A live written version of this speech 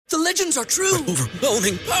The legends are true.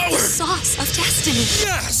 Overwhelming power! Sauce of destiny.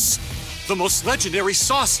 Yes! The most legendary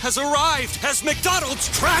sauce has arrived as McDonald's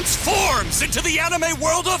transforms into the anime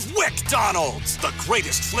world of WickDonald's. The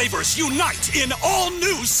greatest flavors unite in all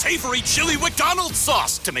new savory chili McDonald's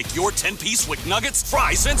sauce to make your 10-piece Wick Nuggets,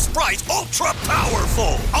 fries, and Sprite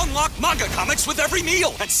ultra-powerful. Unlock manga comics with every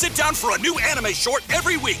meal and sit down for a new anime short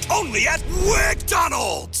every week only at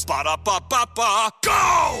WickDonald's. Ba-da-ba-ba-ba,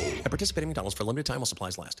 go! At participating McDonald's for a limited time while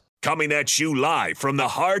supplies last. Coming at you live from the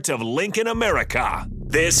heart of Lincoln, America.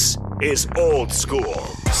 This is Old School,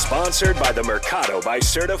 sponsored by the Mercado by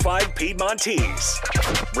Certified Piedmontese.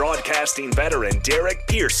 Broadcasting veteran Derek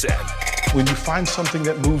Pearson. When you find something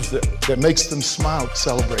that moves that makes them smile,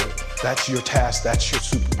 celebrate it. That's your task. That's your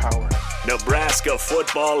superpower. Nebraska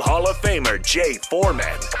Football Hall of Famer Jay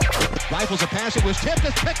Foreman. Rifles a pass. It was tipped.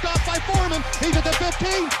 It's picked off by Foreman. He's at the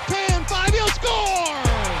 15, 10, 5. He'll score!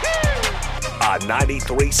 On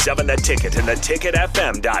 93.7 The Ticket and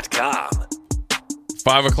theticketfm.com.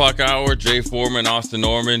 5 o'clock hour, Jay Foreman, Austin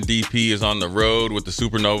Norman. DP is on the road with the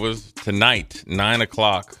Supernovas tonight, 9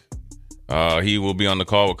 o'clock. He will be on the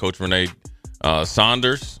call with Coach Renee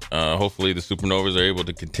Saunders. Hopefully the Supernovas are able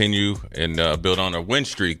to continue and build on a win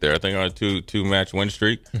streak there. I think on a two-match win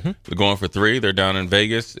streak. They're going for 3. They're down in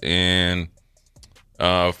Vegas. And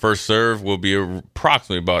first serve will be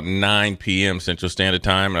approximately about 9 p.m. Central Standard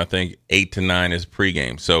Time. And I think 8 to 9 is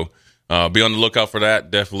pregame. So be on the lookout for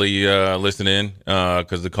that. Definitely listen in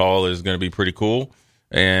because the call is going to be pretty cool.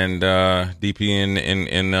 And DP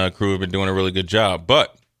and crew have been doing a really good job.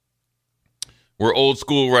 But we're old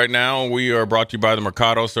school right now. We are brought to you by the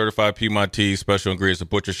Mercado, Certified Piedmontese, Special Ingredients, a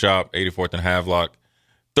Butcher Shop, 84th and Havelock,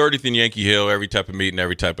 30th and Yankee Hill, every type of meat and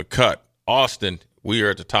every type of cut. Austin, we are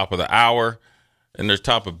at the top of the hour, and there's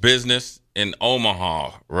top of business in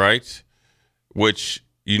Omaha, right? Which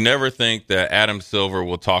you never think that Adam Silver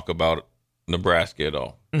will talk about Nebraska at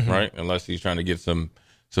all, right? Unless he's trying to get some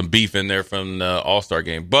beef in there from the All-Star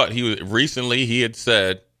game. But he had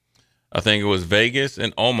said, I think it was Vegas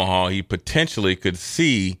and Omaha, he potentially could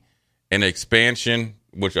see an expansion,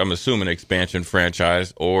 which I'm assuming expansion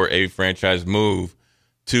franchise or a franchise move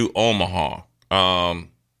to Omaha.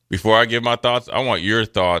 Before I give my thoughts, I want your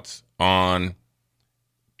thoughts on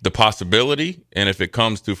the possibility, and if it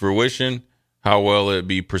comes to fruition, how well it'd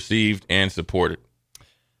be perceived and supported.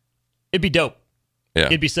 It'd be dope. Yeah.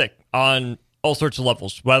 It'd be sick on all sorts of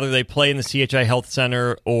levels, whether they play in the CHI Health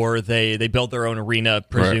Center or they build their own arena,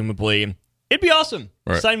 presumably. Right. It'd be awesome.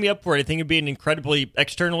 Right. Sign me up for it. I think it'd be an incredibly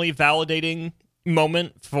externally validating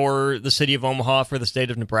moment for the city of Omaha, for the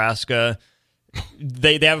state of Nebraska.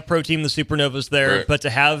 They have a pro team, the Supernovas there, right. But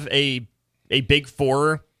to have a Big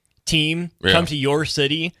Four team come to your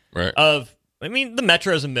city the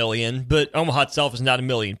Metro is 1 million, but Omaha itself is not 1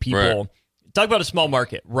 million people. Right. Talk about a small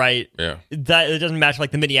market, right? Yeah. That it doesn't match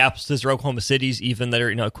like the Minneapolis or Oklahoma cities, even that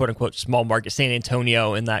are, quote unquote, small market. San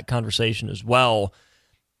Antonio in that conversation as well.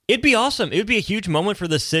 It'd be awesome. It would be a huge moment for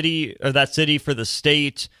the city, or that city, for the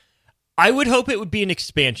state. I would hope it would be an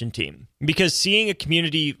expansion team, because seeing a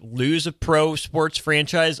community lose a pro sports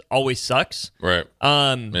franchise always sucks. Right.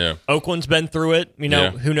 Oakland's been through it.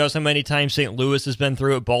 Who knows how many times St. Louis has been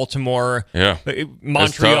through it. Baltimore. Yeah.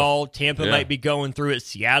 Montreal, Tampa might be going through it.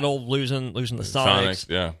 Seattle losing the Sonics.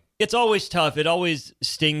 Yeah. It's always tough. It always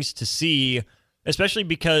stings to see, especially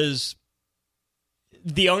because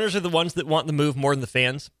the owners are the ones that want the move more than the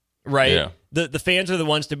fans. Right? Yeah. The fans are the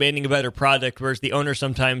ones demanding a better product, whereas the owner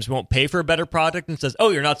sometimes won't pay for a better product and says, oh,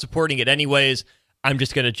 you're not supporting it anyways, I'm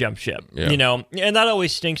just going to jump ship. Yeah. And that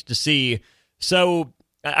always stinks to see. So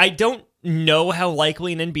I don't know how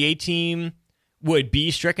likely an NBA team would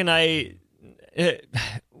be. Strick and I,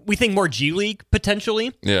 we think more G League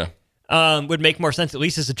potentially. Yeah. Would make more sense, at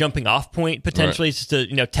least as a jumping off point, potentially, just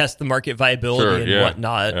to test the market viability and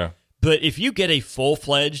whatnot. Yeah. But if you get a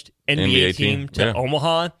full-fledged NBA team to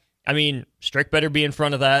Omaha, I mean, Strick better be in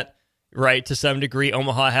front of that, right, to some degree.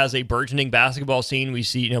 Omaha has a burgeoning basketball scene. We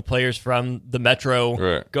see, players from the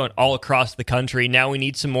Metro going all across the country. Now we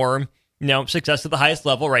need some more, success at the highest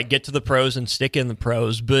level, right? Get to the pros and stick in the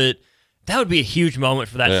pros. But that would be a huge moment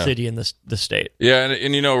for that city and the state. Yeah,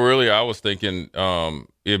 and really, I was thinking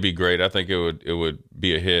it'd be great. I think it would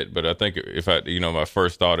be a hit. But I think if my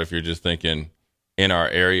first thought, if you're just thinking in our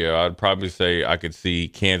area, I'd probably say I could see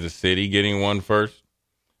Kansas City getting one first.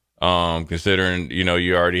 Considering,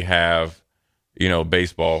 you already have,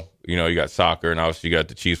 baseball, you got soccer, and obviously you got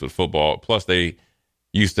the Chiefs with football. Plus they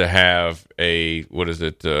used to have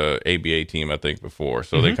ABA team, I think, before.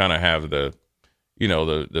 So they kind of have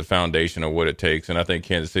the foundation of what it takes. And I think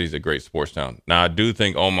Kansas City's a great sports town. Now, I do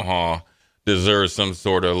think Omaha deserves some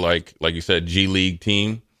sort of like you said, G League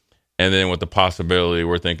team. And then with the possibility,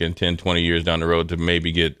 we're thinking 10, 20 years down the road to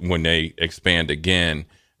maybe get when they expand again.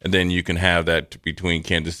 And then you can have that between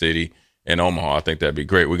Kansas City and Omaha. I think that'd be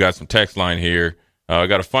great. We got some text line here. I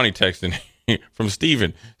got a funny text in here from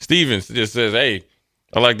Steven. Steven just says, hey,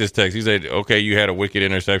 I like this text. He said, okay, you had a wicked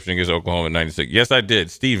interception against Oklahoma in 96. Yes, I did,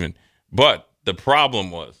 Steven. But the problem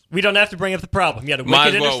was. We don't have to bring up the problem. You had a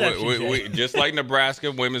wicked interception. We, just like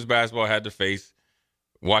Nebraska women's basketball had to face,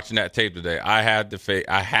 watching that tape today, I have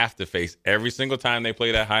to face every single time they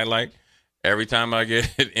play that highlight, every time I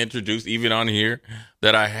get introduced, even on here,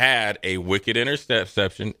 that I had a wicked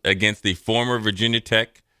interception against the former Virginia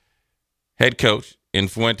Tech head coach in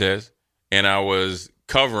Fuentes, and I was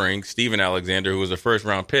covering Steven Alexander, who was a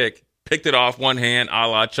first-round pick, picked it off one hand, a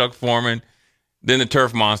la Chuck Foreman. Then the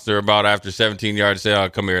turf monster, about after 17 yards, said, "Oh,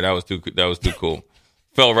 come here, that was too cool."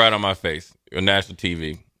 Fell right on my face on national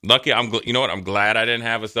TV. Lucky, you know what? I'm glad I didn't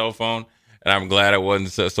have a cell phone, and I'm glad it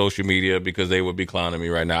wasn't social media because they would be clowning me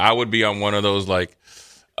right now. I would be on one of those like,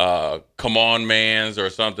 "Come on, mans" or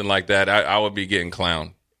something like that. I would be getting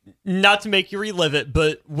clowned. Not to make you relive it,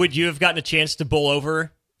 but would you have gotten a chance to bowl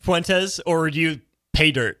over Fuentes, or would you pay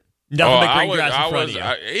dirt? Nothing but green grass in front of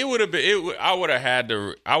you. It would have been. I would have had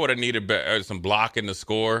to. I would have needed some blocking to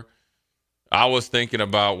score. I was thinking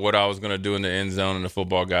about what I was going to do in the end zone, and the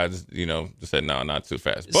football guys, just said, "No, not too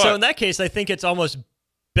fast." But, so in that case, I think it's almost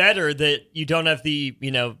better that you don't have the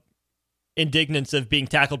indignance of being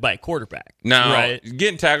tackled by a quarterback. Now, right?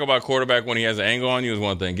 Getting tackled by a quarterback when he has an angle on you is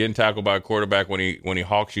one thing. Getting tackled by a quarterback when he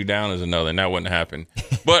hawks you down is another, and that wouldn't happen.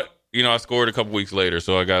 But I scored a couple weeks later,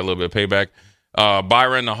 so I got a little bit of payback.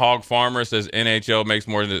 Byron the Hog Farmer says NHL makes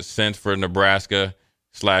more sense for Nebraska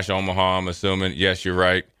 / Omaha, I'm assuming. Yes, you're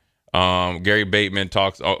right. Gary Bateman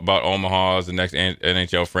talks about Omaha as the next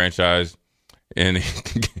NHL franchise, and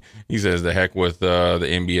he says the heck with the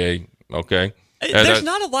NBA. Okay. There's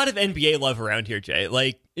not a lot of NBA love around here, Jay.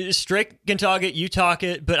 Like, Strick can talk it, you talk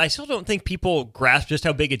it, but I still don't think people grasp just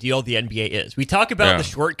how big a deal the NBA is. We talk about the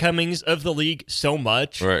shortcomings of the league so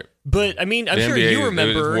much, right? But, I mean, I'm sure you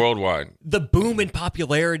remember worldwide the boom in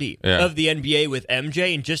popularity of the NBA with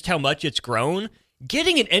MJ and just how much it's grown.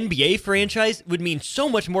 Getting an NBA franchise would mean so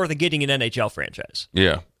much more than getting an NHL franchise.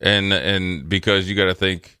 Yeah, and because you got to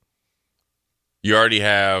think, you already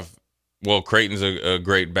have. Well, Creighton's a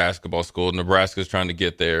great basketball school. Nebraska's trying to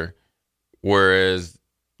get there, whereas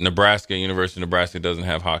University of Nebraska doesn't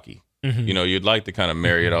have hockey. Mm-hmm. You'd like to kind of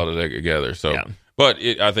marry it all together. So, but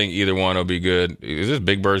I think either one will be good. Is this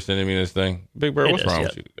Big Bird sending me this thing? Big Bird, what's wrong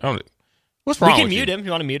with you? What's wrong with you? We can mute him.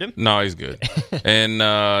 You want to mute him? No, he's good.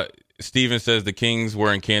 And Steven says the Kings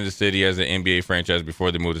were in Kansas City as an NBA franchise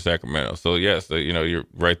before they moved to Sacramento. So, yes, you're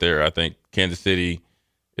right there. I think Kansas City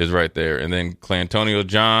is right there. And then Clantonio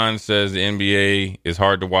John says the NBA is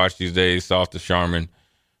hard to watch these days, soft as Charmin.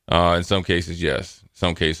 In some cases, yes.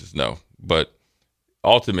 Some cases, no. But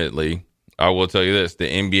ultimately, I will tell you this. The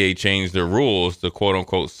NBA changed their rules to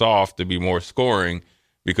quote-unquote soft to be more scoring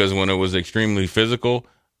because when it was extremely physical,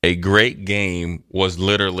 a great game was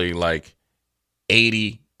literally like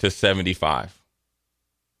 80 to 75.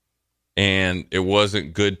 And it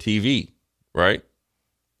wasn't good TV, right?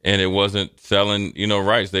 And it wasn't selling,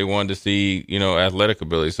 rights. They wanted to see, athletic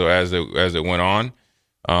ability. So as it went on,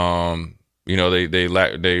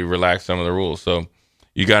 they relaxed some of the rules. So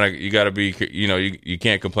you gotta be, you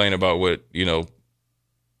can't complain about what you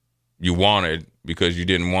wanted because you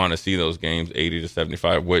didn't want to see those games 80 to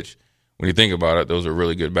 75. Which, when you think about it, those are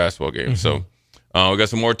really good basketball games. Mm-hmm. So we got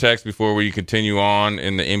some more text before we continue on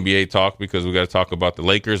in the NBA talk because we got to talk about the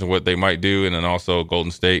Lakers and what they might do, and then also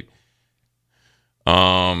Golden State.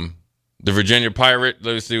 The Virginia Pirate,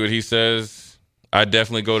 let's see what he says. I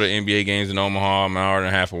definitely go to NBA games in Omaha. I'm an hour and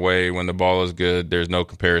a half away. When the ball is good, there's no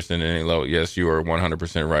comparison at any level. Yes, you are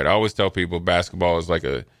 100% right. I always tell people basketball is like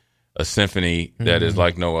a symphony that is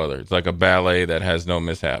like no other. It's like a ballet that has no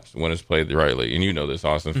mishaps when it's played rightly. And you know this,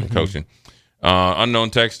 Austin, from coaching.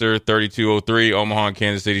 Unknown texter, 3203, Omaha and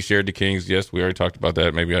Kansas City shared the Kings. Yes, we already talked about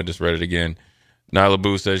that. Maybe I just read it again. Nyla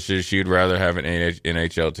Boo says she'd rather have an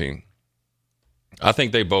NHL team. I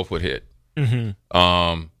think they both would hit. Mm-hmm.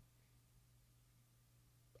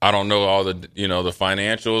 I don't know all the the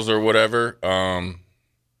financials or whatever,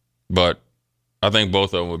 but I think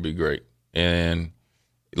both of them would be great. And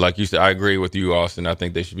like you said, I agree with you, Austin. I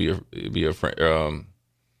think they should be a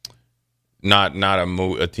not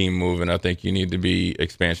a team move, and I think you need to be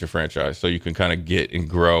expansion franchise so you can kind of get and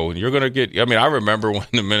grow. And you're gonna get. I mean, I remember when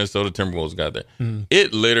the Minnesota Timberwolves got there,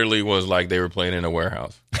 it literally was like they were playing in a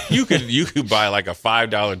warehouse. You could buy like a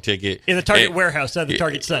 $5 ticket in the Target warehouse at the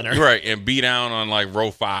Target Center, right, and be down on like row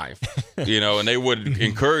 5, and they would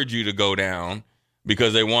encourage you to go down.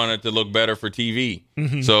 because they want it to look better for TV.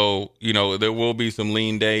 Mm-hmm. So, there will be some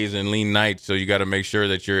lean days and lean nights. So you got to make sure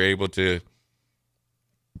that you're able to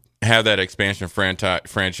have that expansion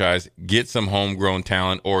franchise, get some homegrown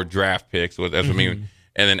talent or draft picks. That's what I mean.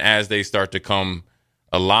 And then as they start to come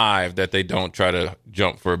alive, that they don't try to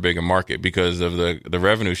jump for a bigger market because of the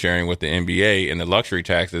revenue sharing with the NBA and the luxury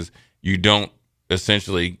taxes. You don't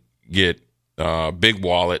essentially get big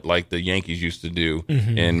wallet like the Yankees used to do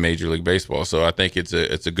in Major League Baseball. So I think it's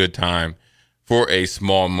a good time for a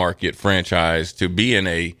small market franchise to be in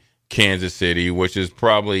a Kansas City, which is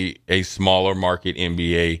probably a smaller market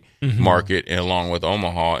NBA market, and along with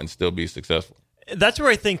Omaha, and still be successful. That's where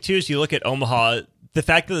I think, too, as you look at Omaha, the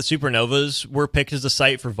fact that the Supernovas were picked as a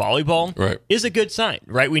site for volleyball is a good sign,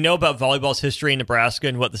 right? We know about volleyball's history in Nebraska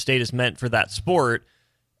and what the state has meant for that sport.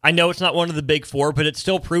 I know it's not one of the big four, but it's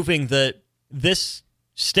still proving that this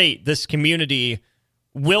state, this community,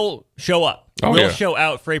 will show up, show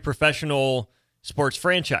out for a professional sports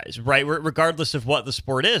franchise, right? Regardless of what the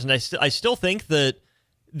sport is. And I still think that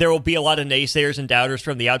there will be a lot of naysayers and doubters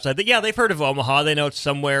from the outside that, they've heard of Omaha. They know it's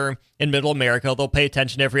somewhere in Middle America. They'll pay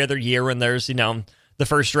attention every other year when there's, the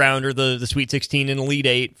first round or the Sweet 16 and Elite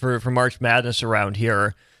 8 for March Madness around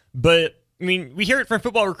here. But, we hear it from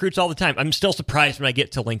football recruits all the time. I'm still surprised when I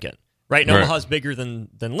get to Lincoln, right? And Omaha's bigger than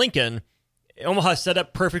Lincoln. Omaha's set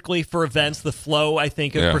up perfectly for events. The flow, I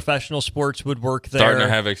think, of professional sports would work there. Starting to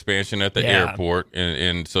have expansion at the airport,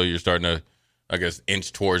 and so you're starting to, I guess,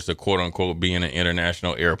 inch towards the quote-unquote being an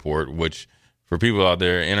international airport, which for people out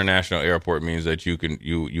there, international airport means that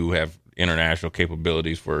you have international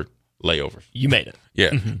capabilities for layovers. You made it.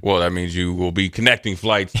 Yeah. Well, that means you will be connecting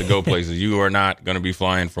flights to go places. You are not going to be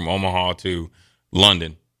flying from Omaha to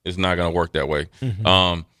London. It's not going to work that way.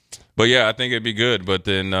 But yeah, I think it'd be good. But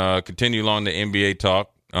then continue along the NBA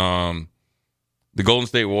talk. The Golden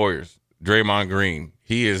State Warriors, Draymond Green.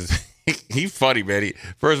 He's funny, man.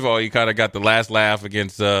 First of all, he kind of got the last laugh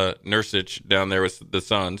against Nurkic down there with the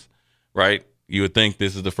Suns, right? You would think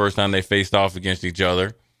this is the first time they faced off against each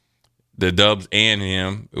other. The Dubs and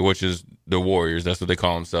him, which is the Warriors, that's what they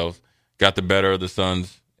call themselves, got the better of the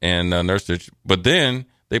Suns and Nurkic. But then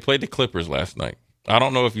they played the Clippers last night. I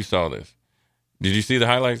don't know if you saw this. Did you see the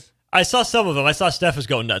highlights? I saw some of them. I saw Steph was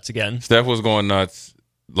going nuts again. Steph was going nuts,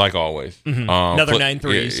 like always. Another 9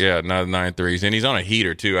 threes. Yeah, another 9 threes. And he's on a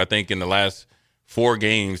heater, too. I think in the last 4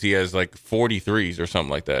 games, he has like 40 threes or something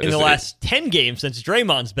like that. In the last 10 games since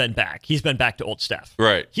Draymond's been back, he's been back to old Steph.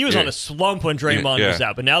 Right. He was on a slump when Draymond was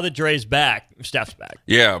out. But now that Dre's back, Steph's back.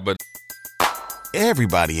 Yeah, but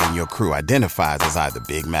everybody in your crew identifies as either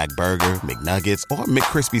Big Mac Burger, McNuggets, or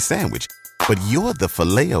McCrispy Sandwich. But you're the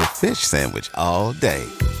Filet-O-Fish Sandwich all day.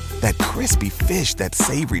 That crispy fish, that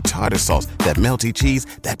savory tartar sauce, that melty cheese,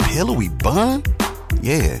 that pillowy bun.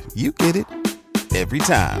 Yeah, you get it. Every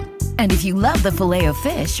time. And if you love the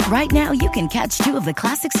Filet-O-Fish, right now you can catch 2 of the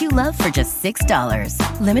classics you love for just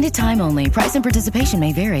 $6. Limited time only. Price and participation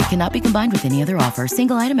may vary. Cannot be combined with any other offer.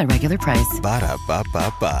 Single item at regular price.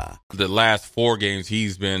 Ba-da-ba-ba-ba. The last 4 games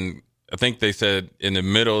he's been, I think they said in the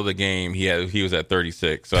middle of the game he was at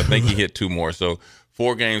 36. So I think he hit 2 more. So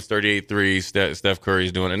 4 games, 38 threes, Steph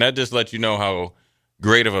Curry's doing. And that just lets you know how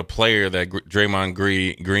great of a player that Draymond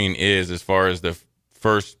Green is as far as the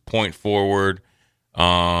first point forward,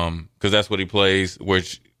 because that's what he plays,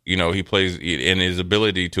 which, he plays in his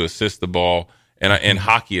ability to assist the ball. And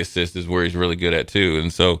hockey assist is where he's really good at, too.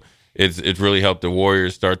 And so it's really helped the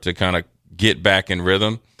Warriors start to kind of get back in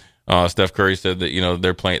rhythm. Steph Curry said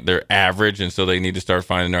that, they're average, and so they need to start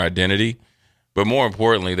finding their identity. But more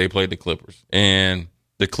importantly, they played the Clippers. And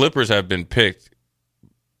the Clippers have been picked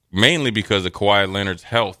mainly because of Kawhi Leonard's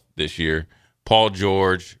health this year. Paul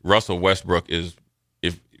George, Russell Westbrook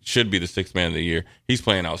should be the 6th man of the year. He's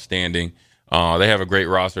playing outstanding. They have a great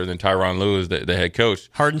roster. Then Tyronn Lue is the head coach.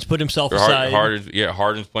 Harden's put himself aside.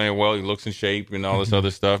 Harden's playing well. He looks in shape and all this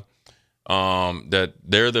other stuff. That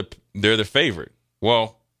they're the favorite.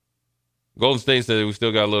 Well, Golden State said we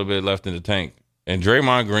still got a little bit left in the tank. And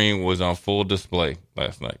Draymond Green was on full display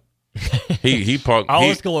last night. He punked all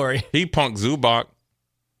his glory. He punked Zubac.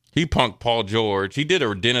 He punked Paul George. He did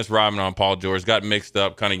a Dennis Rodman on Paul George. Got mixed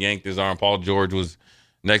up, kind of yanked his arm. Paul George was,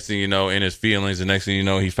 next thing you know, in his feelings. The next thing you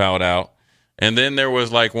know, he fouled out. And then there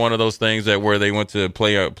was like one of those things where they went to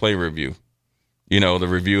play review. The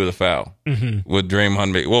review of the foul with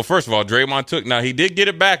Draymond. Well, first of all, Draymond now he did get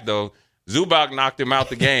it back though. Zubac knocked him out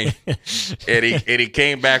the game, and he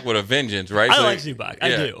came back with a vengeance, right? I like Zubac. I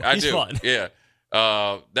do. He's fun. Yeah.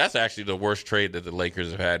 That's actually the worst trade that the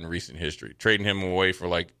Lakers have had in recent history. Trading him away for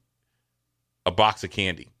like a box of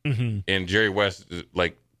candy. And Jerry West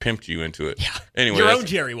like pimped you into it. Yeah. Anyway, your own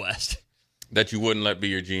Jerry West. that you wouldn't let be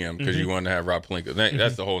your GM because you wanted to have Rob Pelinka.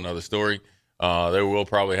 That's a whole nother story. They will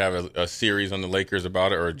probably have a series on the Lakers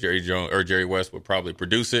about it, or Jerry West would probably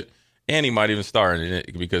produce it, and he might even star in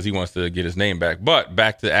it because he wants to get his name back. But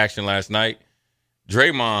back to action last night,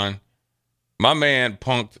 Draymond, my man,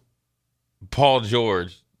 punked Paul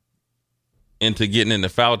George into getting into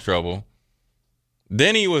foul trouble.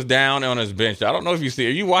 Then he was down on his bench. I don't know if you see.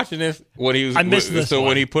 Are you watching this? I missed this. So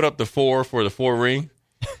when he put up the 4 for the 4 ring,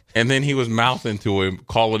 and then he was mouthing to him,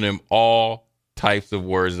 calling him all types of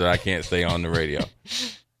words that I can't say on the radio.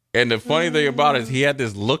 And the funny thing about it is he had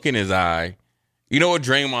this look in his eye. You know what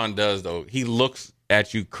Draymond does, though? He looks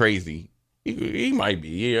at you crazy. He might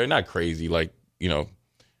be, not crazy, like,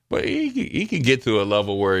 but he can get to a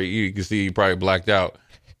level where you can see he probably blacked out.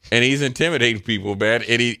 And he's intimidating people, man.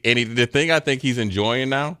 And the thing I think he's enjoying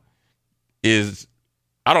now is,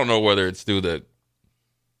 I don't know whether it's through the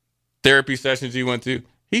therapy sessions he went to.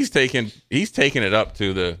 He's taking it up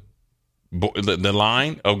to the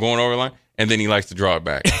line of going over the line, and then he likes to draw it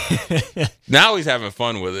back. Now he's having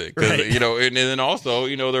fun with it because and then also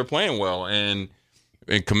they're playing well, and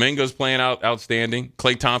Kuminga's playing outstanding.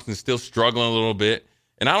 Klay Thompson's still struggling a little bit,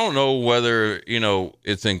 and I don't know whether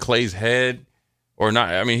it's in Klay's head or not.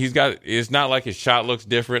 I mean, it's not like his shot looks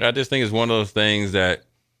different. I just think it's one of those things that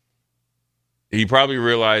he probably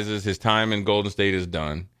realizes his time in Golden State is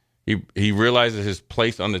done. He realizes his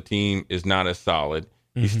place on the team is not as solid.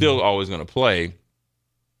 He's still always going to play.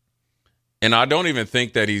 And I don't even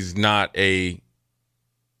think that he's not a,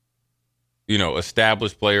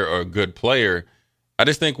 established player or a good player. I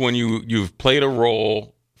just think when you've played a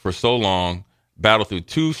role for so long, battled through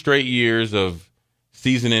 2 straight years of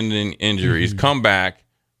season-ending injuries, come back,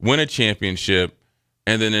 win a championship,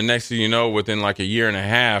 and then the next thing you know, within like a year and a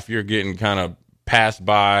half, you're getting kind of passed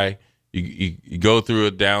by. You go through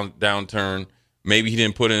a downturn. Maybe he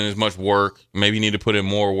didn't put in as much work. Maybe you need to put in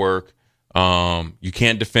more work. You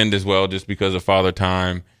can't defend as well just because of father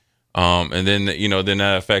time. And then then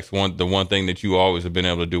that affects the one thing that you always have been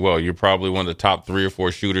able to do well. You're probably one of the top 3 or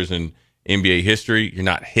 4 shooters in NBA history. You're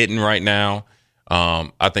not hitting right now.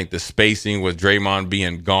 I think the spacing with Draymond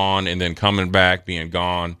being gone and then coming back, being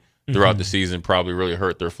gone throughout the season probably really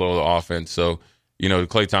hurt their flow of the offense. So,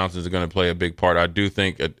 Klay Thompson is going to play a big part. I do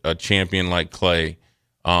think a champion like Klay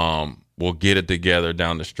will get it together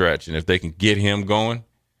down the stretch. And if they can get him going,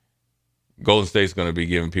 Golden State's going to be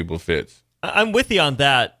giving people fits. I'm with you on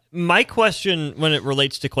that. My question when it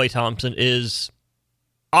relates to Klay Thompson is,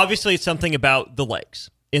 obviously it's something about the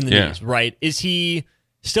legs in the knees, right? Is he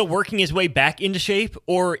still working his way back into shape,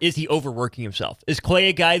 or is he overworking himself? Is Klay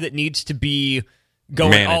a guy that needs to be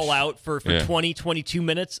going all out for 20, 22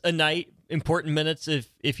 minutes a night, important minutes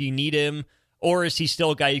if you need him, or is he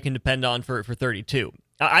still a guy you can depend on for 32?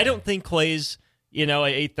 I don't think Klay's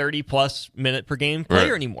a 30-plus minute per game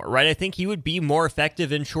player anymore, right? I think he would be more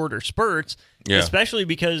effective in shorter spurts, especially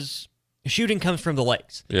because shooting comes from the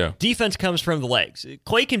legs. Yeah. Defense comes from the legs.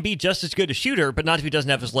 Klay can be just as good a shooter, but not if he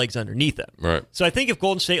doesn't have his legs underneath him. Right. So I think if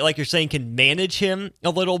Golden State, like you're saying, can manage him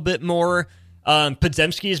a little bit more.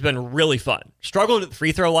 Podziemski has been really fun. Struggled at the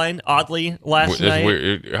free throw line, oddly, last night.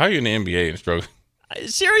 Weird. How are you in the NBA and struggling?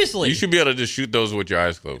 Seriously. You should be able to just shoot those with your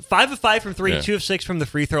eyes closed. 5 of 5 from 3, 2 of 6 from the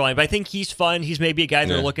free throw line. But I think he's fun. He's maybe a guy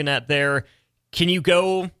they're looking at there. Can you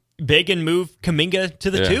go big and move Kuminga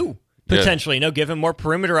to the 2? Potentially. Give him more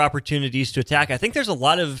perimeter opportunities to attack. I think there's a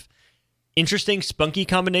lot of interesting, spunky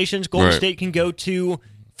combinations Golden State can go to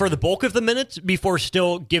for the bulk of the minutes before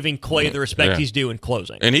still giving Klay the respect he's due in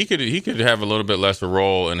closing. And he could have a little bit less a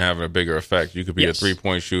role and having a bigger effect. You could be a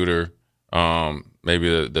 3-point shooter.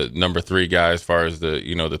 Maybe the number 3 guy as far as the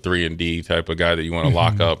 3-and-D type of guy that you want to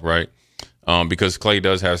lock up, right? Because Klay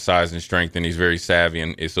does have size and strength, and he's very savvy,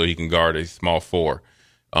 and so he can guard a small 4.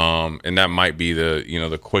 And that might be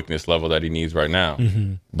the quickness level that he needs right now.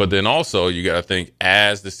 But then also you got to think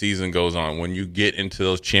as the season goes on, when you get into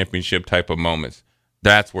those championship type of moments,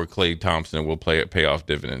 that's where Klay Thompson will pay off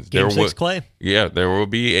dividends. Game 6 Klay. Yeah, there will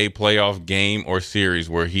be a playoff game or series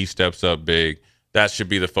where he steps up big. That should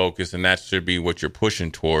be the focus, and that should be what you're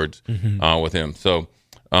pushing towards with him. So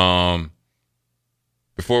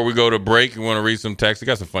before we go to break, we want to read some text. I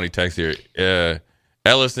got some funny text here.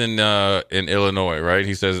 Ellis in Illinois, right?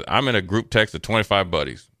 He says, I'm in a group text of 25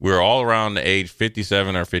 buddies. We're all around the age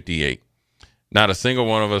 57 or 58. Not a single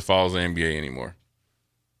one of us follows the NBA anymore.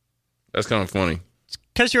 That's kind of funny. It's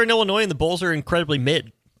because you're in Illinois and the Bulls are incredibly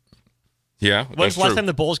mid. Yeah, When's the last time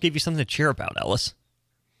the Bulls gave you something to cheer about, Ellis?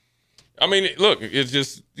 I mean, look, it's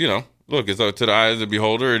just, it's to the eye of the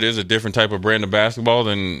beholder. It is a different type of brand of basketball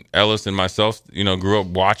than Ellis and myself, grew up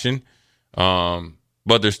watching. But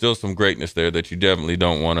But there's still some greatness there that you definitely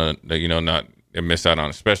don't want to, not miss out on,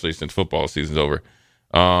 especially since football season's over.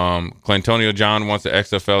 Clantonio John wants an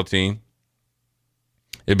XFL team.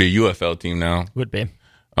 It'd be a UFL team now. Would be.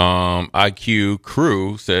 IQ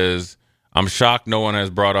Crew says, I'm shocked no one has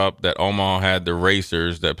brought up that Omaha had the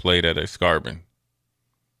racers that played at Escarbon.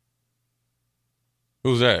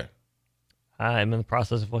 Who's that? I'm in the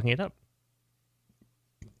process of looking it up.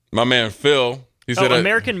 My man Phil. He said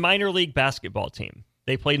American Minor League Basketball Team.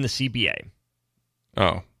 They played in the CBA.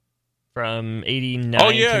 Oh. From 89 Oh,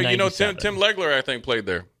 yeah. to 97. Tim Legler, I think, played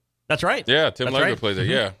there. That's right. Yeah, Tim Legler played there.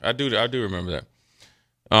 Yeah, I do remember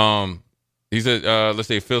that. He said, let's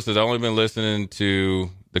see, Phil says, I've only been listening to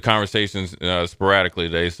the conversations sporadically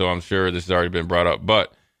today, so I'm sure this has already been brought up,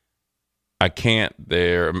 but I can't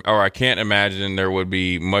imagine there would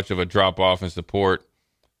be much of a drop-off in support,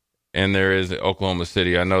 and there is Oklahoma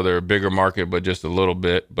City. I know they're a bigger market, but just a little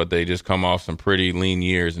bit, but they just come off some pretty lean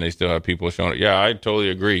years, and they still have people showing it. Yeah, I totally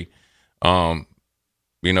agree. I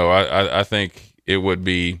think it would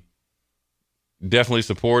be definitely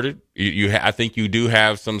supported. I think you do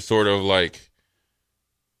have some sort of like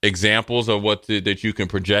examples of that you can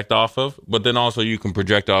project off of, but then also you can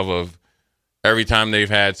project off of every time they've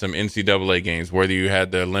had some NCAA games, whether you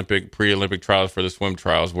had the pre-Olympic trials for the swim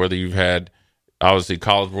trials, whether you've had obviously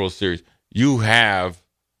College World Series. You have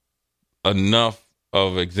enough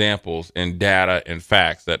of examples and data and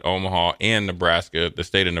facts that Omaha and Nebraska, the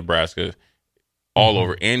state of Nebraska, all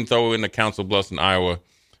over, and throw in the Council Bluffs in Iowa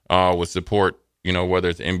would support, whether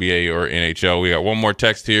it's NBA or NHL. We got one more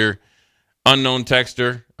text here. Unknown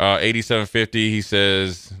texter, 8750. He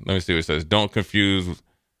says, let me see what it says. Don't confuse,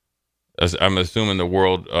 I'm assuming the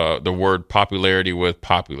word popularity with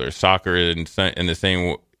popular. Soccer is the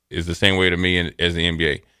same way to me as the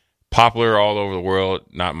NBA. Popular all over the world,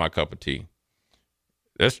 not my cup of tea.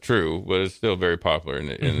 That's true, but it's still very popular in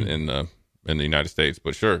the United States.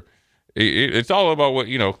 But sure, it's all about what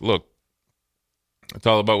look. It's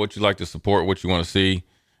all about what you like to support, what you want to see.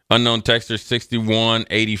 Unknown texter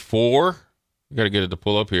 6184. You got to get it to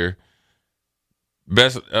pull up here.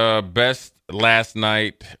 Best last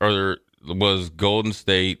night was Golden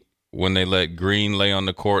State when they let Green lay on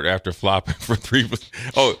the court after flopping for 3.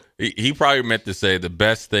 Oh, he probably meant to say the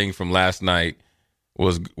best thing from last night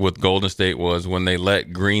was with Golden State was when they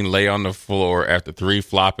let Green lay on the floor after 3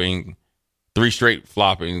 straight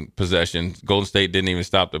flopping possessions. Golden State didn't even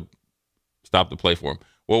stop the play for him.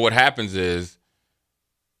 Well, what happens is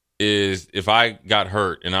if I got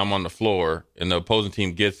hurt and I'm on the floor and the opposing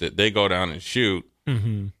team gets it, they go down and shoot.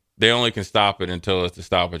 Mm-hmm. They only can stop it until it's the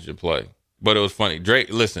stoppage of play. But it was funny.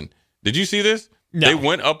 Listen, did you see this? No. They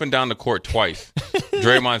went up and down the court twice.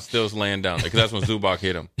 Draymond still's laying down because that's when Zubac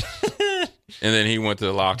hit him. And then he went to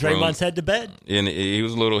the locker room. Draymond's head to bed. And he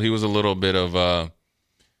was a little bit of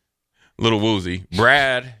little woozy.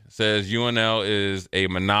 Brad says UNL is a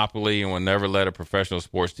monopoly and will never let a professional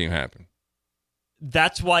sports team happen.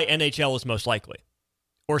 That's why NHL is most likely,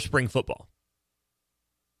 or spring football.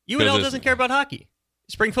 UNL doesn't care about hockey.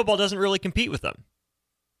 Spring football doesn't really compete with them.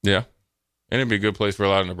 Yeah, and it'd be a good place for a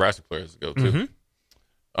lot of Nebraska players to go too.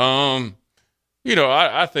 Mm-hmm.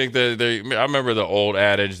 I think that I remember the old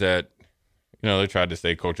adage that they tried to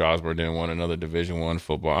say Coach Osborne didn't want another Division I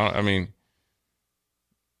football.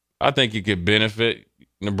 I think it could benefit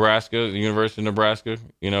Nebraska, the University of Nebraska,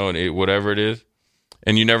 and whatever it is,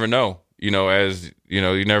 and you never know. You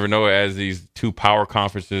never know as these 2 power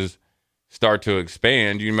conferences start to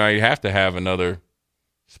expand, you might have to have another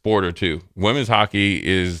sport or 2. Women's hockey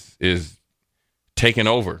is taking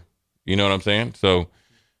over. You know what I'm saying? So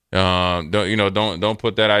don't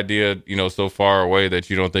put that idea so far away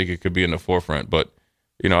that you don't think it could be in the forefront. But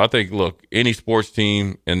I think look, any sports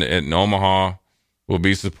team in Omaha will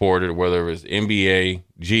be supported, whether it's NBA,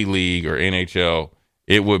 G League, or NHL.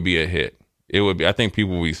 It would be a hit. It would be. I think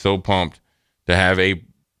people would be so pumped to have a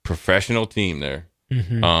professional team there.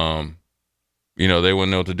 Mm-hmm. They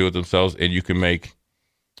wouldn't know what to do with themselves, and you can make,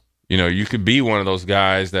 you could be one of those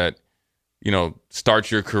guys that,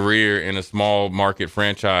 start your career in a small market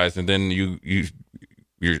franchise, and then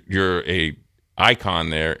you're a icon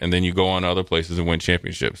there, and then you go on to other places and win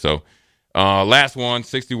championships. So, last one,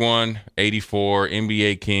 61-84,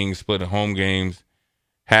 NBA Kings split home games,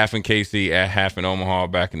 half in KC, at half in Omaha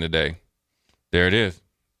back in the day. There it is.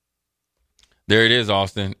 There it is,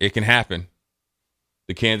 Austin. It can happen.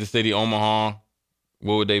 The Kansas City, Omaha,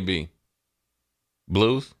 what would they be?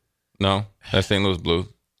 Blues? No, that's St. Louis Blues.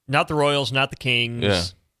 Not the Royals, not the Kings. Yeah.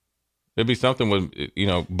 It'd be something with,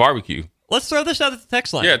 barbecue. Let's throw this out at the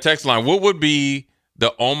text line. Yeah, text line. What would be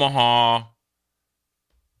the Omaha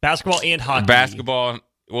basketball and hockey? Basketball.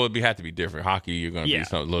 well, it'd have to be different. Hockey, you're going to be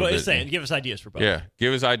something a little bit. Saying, give us ideas for both. Yeah,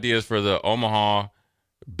 give us ideas for the Omaha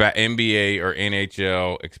NBA or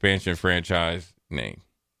NHL expansion franchise name.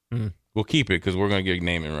 We'll keep it because we're going to get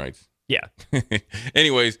naming rights. Yeah.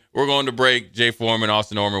 Anyways, we're going to break. Jay Foreman,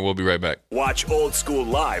 Austin Norman, we'll be right back. Watch Old School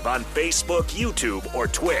live on Facebook, YouTube, or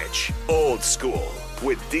Twitch. Old School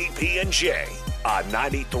with DP and J on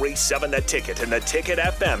 93.7 The Ticket and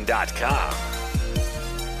theticketfm.com.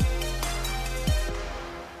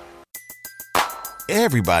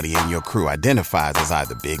 Everybody in your crew identifies as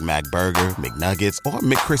either Big Mac Burger, McNuggets, or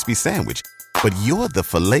McCrispy Sandwich. But you're the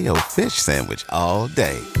Filet-O-Fish Sandwich all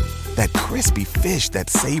day. That crispy fish, that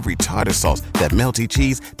savory tartar sauce, that melty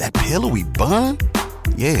cheese, that pillowy bun.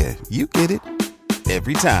 Yeah, you get it.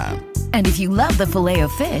 Every time. And if you love the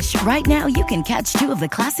Filet-O-Fish, right now you can catch 2 of the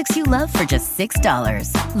classics you love for just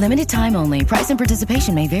 $6. Limited time only. Price and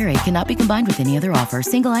participation may vary. Cannot be combined with any other offer.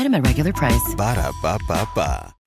 Single item at regular price. Ba-da-ba-ba-ba.